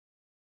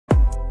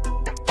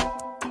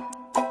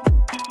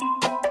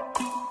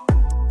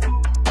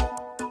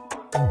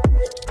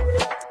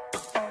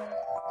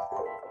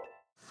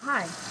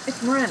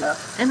it's Miranda,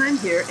 and I'm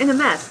here in a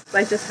mess.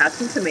 I just had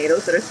some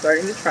tomatoes that are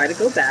starting to try to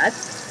go bad,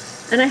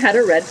 and I had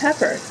a red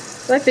pepper.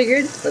 So I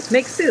figured, let's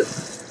make soup.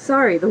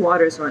 Sorry, the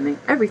water's running.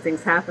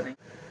 Everything's happening.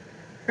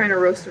 Trying to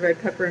roast a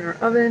red pepper in our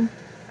oven.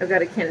 I've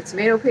got a can of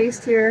tomato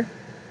paste here.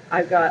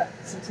 I've got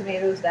some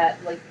tomatoes that,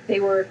 they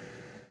were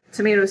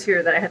tomatoes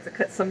here that I had to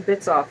cut some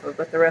bits off of,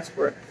 but the rest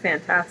were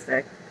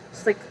fantastic.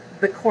 Just like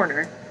the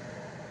corner.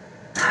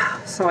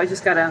 So I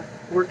just gotta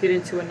work it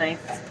into a nice,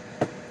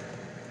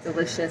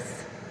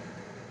 delicious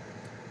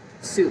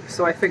soup.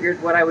 So I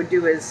figured what I would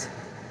do is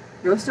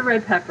roast a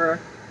red pepper,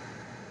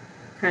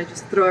 kind of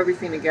just throw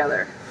everything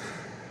together.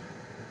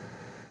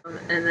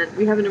 And then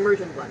we have an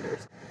immersion blender.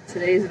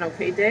 Today is an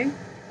okay day.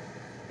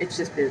 It's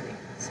just busy.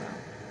 So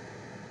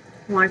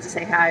I wanted to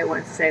say hi. I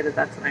wanted to say that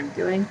that's what I'm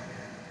doing.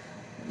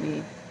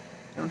 We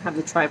don't have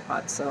the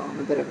tripod, so I'm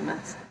a bit of a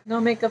mess.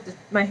 No makeup,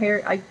 my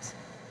hair,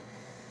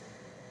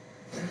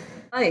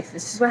 life,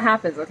 this is what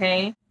happens,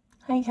 okay?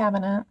 Hi,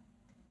 cabinet.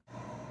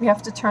 We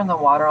have to turn the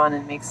water on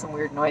and make some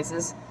weird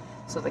noises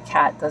so the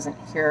cat doesn't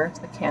hear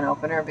the can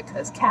opener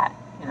because cat,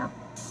 you know.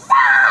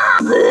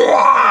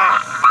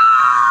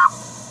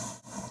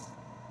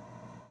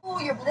 Oh,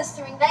 you're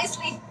blistering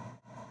nicely.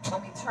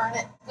 Let me turn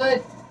it.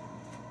 Good.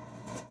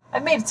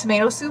 I've made a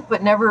tomato soup,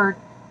 but never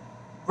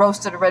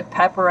roasted a red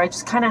pepper. I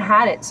just kind of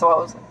had it, so I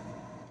was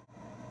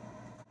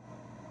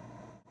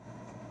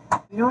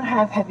like, we don't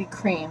have heavy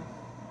cream.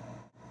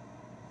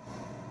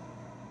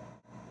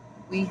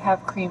 We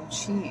have cream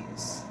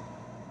cheese,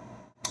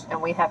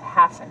 and we have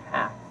half and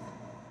half.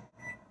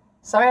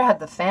 Sorry I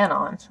had the fan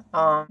on.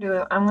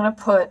 I'm gonna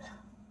put a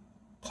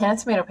can of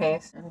tomato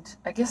paste and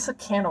I guess a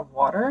can of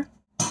water.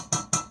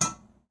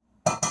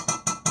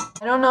 I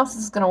don't know if this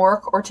is gonna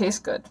work or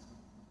taste good.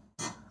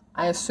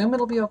 I assume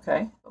it'll be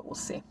okay, but we'll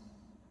see.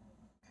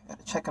 I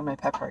gotta check on my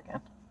pepper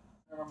again.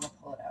 And I'm gonna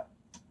pull it out.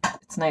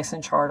 It's nice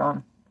and charred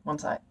on one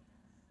side.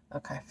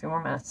 Okay, a few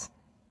more minutes.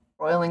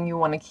 Broiling, you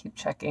want to keep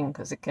checking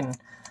because it can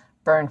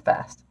burn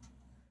fast.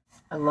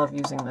 I love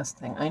using this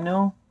thing. I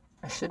know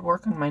I should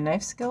work on my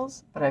knife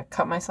skills, but I've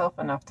cut myself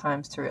enough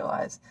times to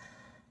realize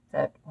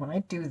that when I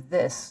do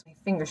this, my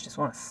fingers just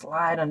want to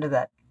slide under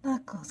that.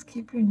 Knuckles,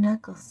 keep your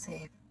knuckles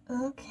safe.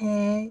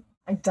 Okay.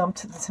 I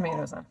dumped the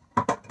tomatoes in.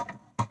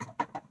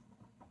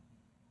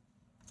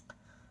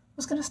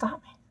 Who's gonna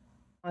stop me?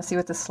 Want to see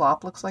what the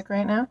slop looks like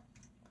right now?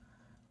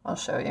 I'll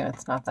show you.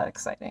 It's not that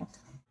exciting.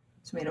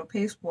 Tomato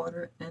paste,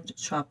 water, and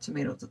chopped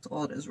tomatoes. That's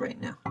all it is right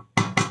now.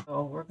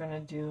 So we're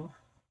gonna do,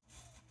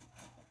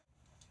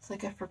 it's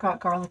like I forgot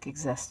garlic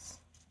exists.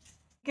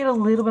 Get a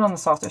little bit on the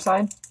softer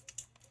side.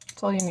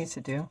 That's all you need to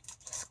do.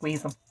 Just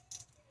squeeze them.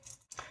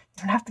 You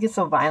don't have to get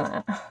so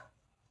violent.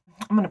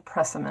 I'm gonna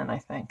press them in, I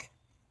think.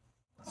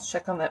 Let's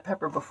check on that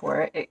pepper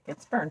before it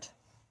gets burnt.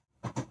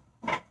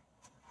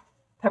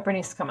 Pepper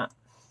needs to come out.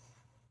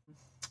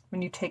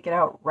 When you take it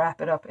out, wrap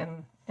it up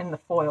in the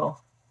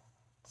foil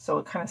so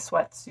it kind of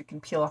sweats. You can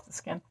peel off the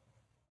skin.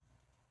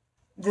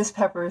 This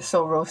pepper is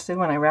so roasted,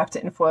 when I wrapped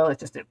it in foil, it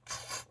just did.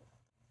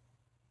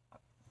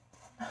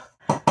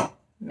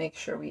 Make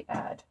sure we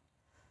add,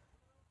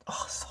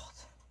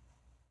 salt.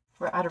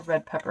 We're out of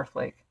red pepper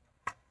flake.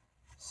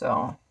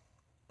 So,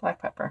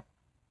 black pepper.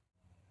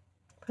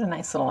 Put a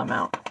nice little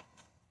amount.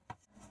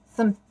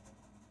 Some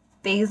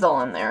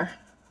basil in there.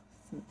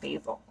 Some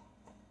basil.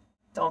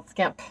 Don't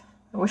skimp.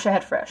 I wish I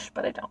had fresh,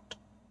 but I don't.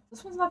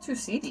 This one's not too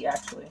seedy,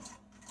 actually.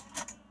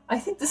 I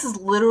think this is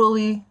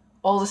literally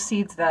all the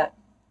seeds that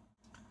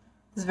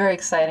is very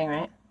exciting,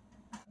 right?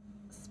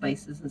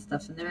 Spices and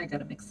stuff in there. I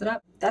gotta mix it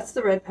up. That's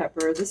the red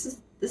pepper. This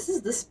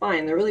is the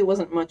spine. There really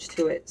wasn't much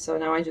to it, so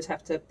now I just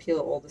have to peel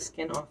all the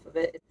skin off of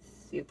it.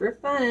 It's super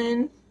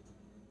fun.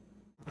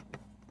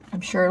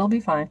 I'm sure it'll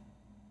be fine.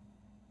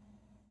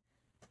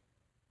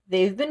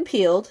 They've been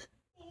peeled.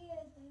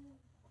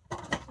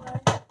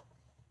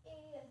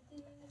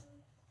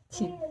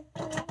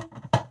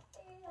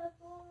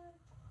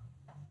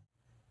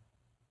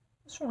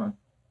 What's wrong?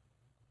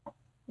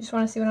 You just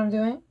want to see what I'm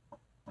doing?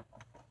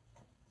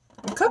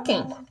 I'm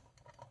cooking.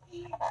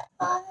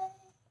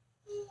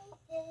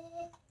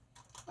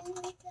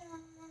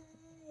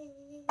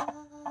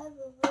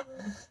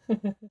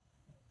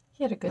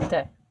 He had a good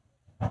day.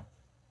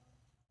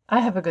 I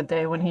have a good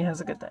day when he has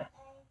a good day.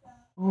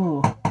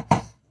 Ooh,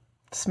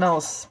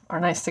 smells are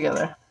nice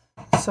together.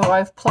 So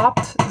I've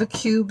plopped the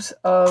cubes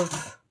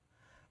of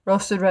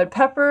roasted red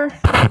pepper.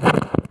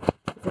 I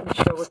didn't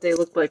show what they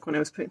looked like when I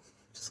was putting.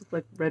 Just look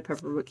like red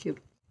pepper but cube.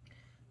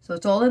 So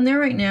it's all in there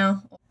right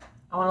now.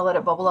 I want to let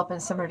it bubble up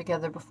and simmer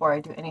together before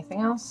I do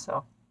anything else.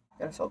 So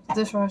gotta fill up the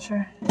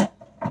dishwasher.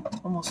 It's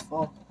almost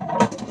full.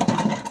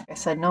 Like I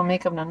said, no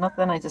makeup, no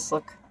nothing. I just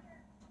look.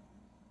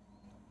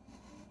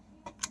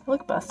 I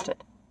look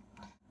busted.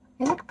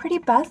 I look pretty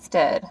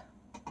busted.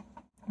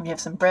 We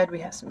have some bread. We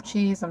have some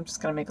cheese. I'm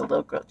just gonna make a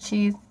little grilled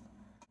cheese.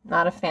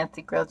 Not a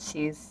fancy grilled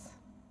cheese.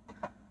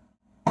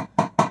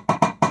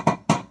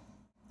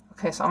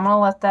 Okay, so I'm gonna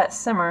let that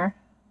simmer.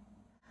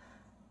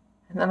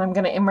 And then I'm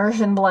going to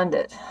immersion blend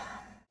it.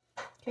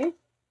 Okay.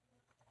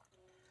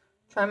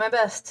 Try my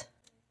best.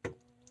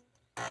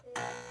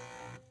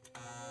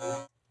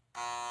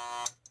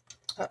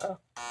 Uh-oh.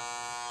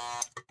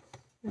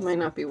 It might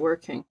not be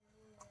working.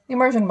 The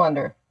immersion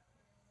blender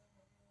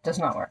does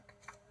not work.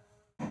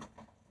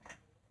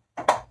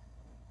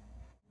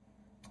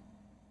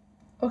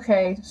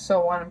 Okay,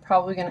 so what I'm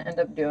probably going to end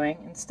up doing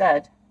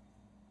instead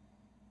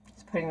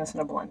is putting this in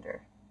a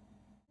blender.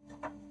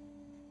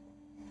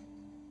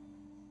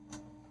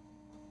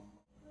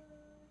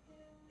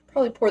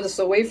 Probably pour this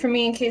away from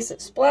me in case it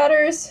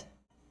splatters.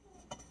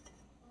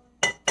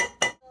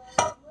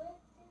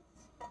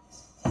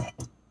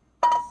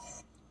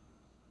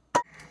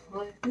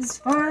 Life is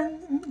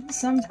fun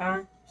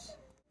sometimes.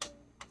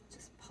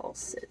 Just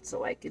pulse it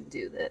so I can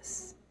do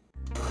this.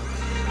 Put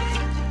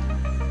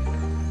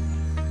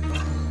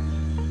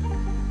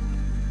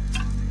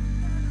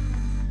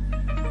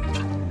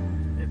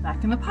it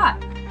back in the pot.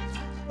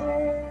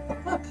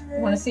 Look, you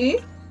want to see?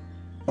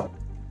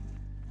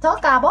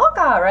 Toca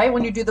boca, right?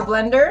 When you do the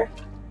blender?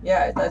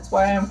 Yeah, that's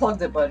why I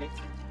unplugged it, buddy.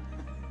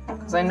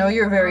 Because I know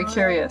you're very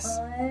curious.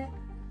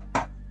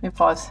 Let me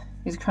pause.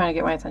 He's trying to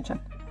get my attention.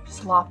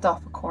 Just lopped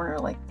off a corner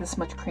like this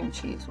much cream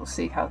cheese. We'll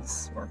see how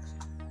this works.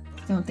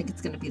 I don't think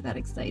it's going to be that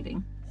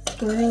exciting.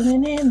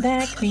 Swirling in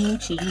that cream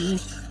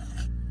cheese.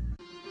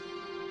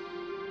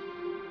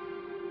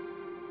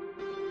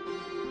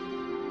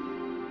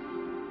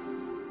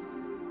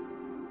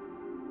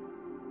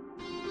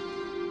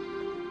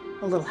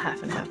 A little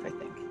half and half, I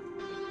think.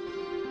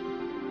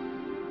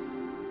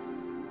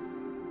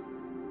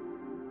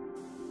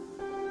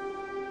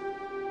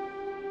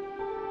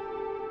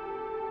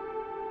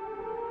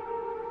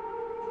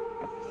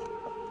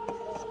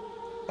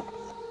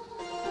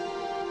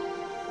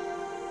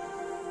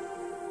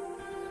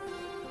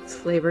 It's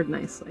flavored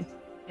nicely.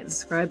 I can't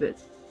describe it.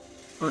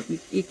 Well,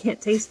 you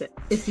can't taste it.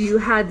 If you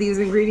had these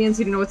ingredients,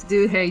 you didn't know what to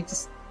do, hey,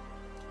 just